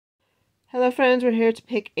Hello friends, we're here to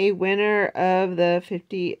pick a winner of the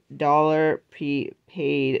 $50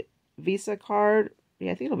 prepaid Visa card.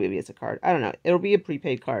 Yeah, I think it'll be a Visa card. I don't know. It'll be a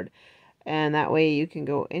prepaid card. And that way you can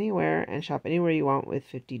go anywhere and shop anywhere you want with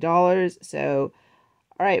 $50. So,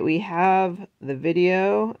 all right, we have the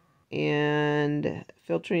video and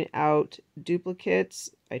filtering out duplicates.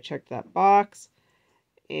 I checked that box.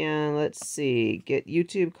 And let's see, get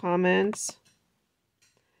YouTube comments.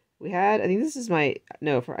 We had, I think this is my,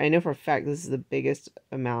 no, I know for a fact this is the biggest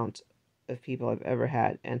amount of people I've ever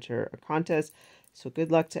had enter a contest. So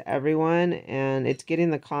good luck to everyone. And it's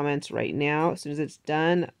getting the comments right now. As soon as it's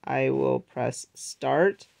done, I will press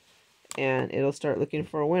start and it'll start looking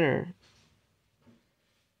for a winner.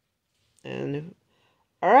 And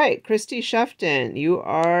all right, Christy Shefton, you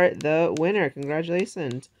are the winner.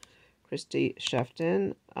 Congratulations, Christy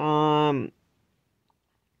Shefton.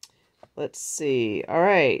 Let's see. All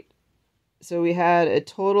right. So we had a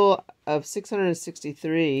total of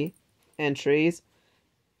 663 entries,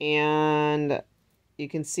 and you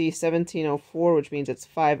can see 1704, which means it's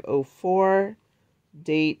 5:04.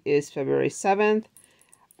 Date is February 7th.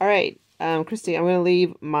 All right, Christy, I'm going to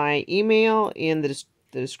leave my email in the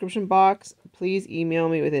description box. Please email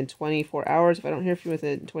me within 24 hours. If I don't hear from you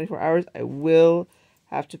within 24 hours, I will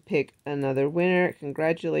have to pick another winner.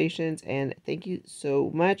 Congratulations, and thank you so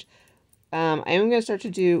much. I am going to start to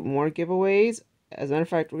do more giveaways. As a matter of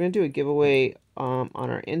fact, we're going to do a giveaway on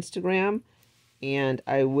our Instagram, and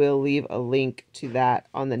I will leave a link to that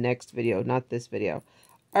on the next video, not this video.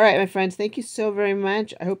 All right, my friends, thank you so very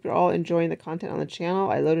much. I hope you're all enjoying the content on the channel.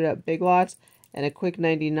 I loaded up Big Lots and a quick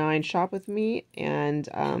 99 shop with me, and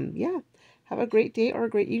yeah, have a great day or a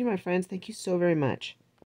great evening, my friends. Thank you so very much.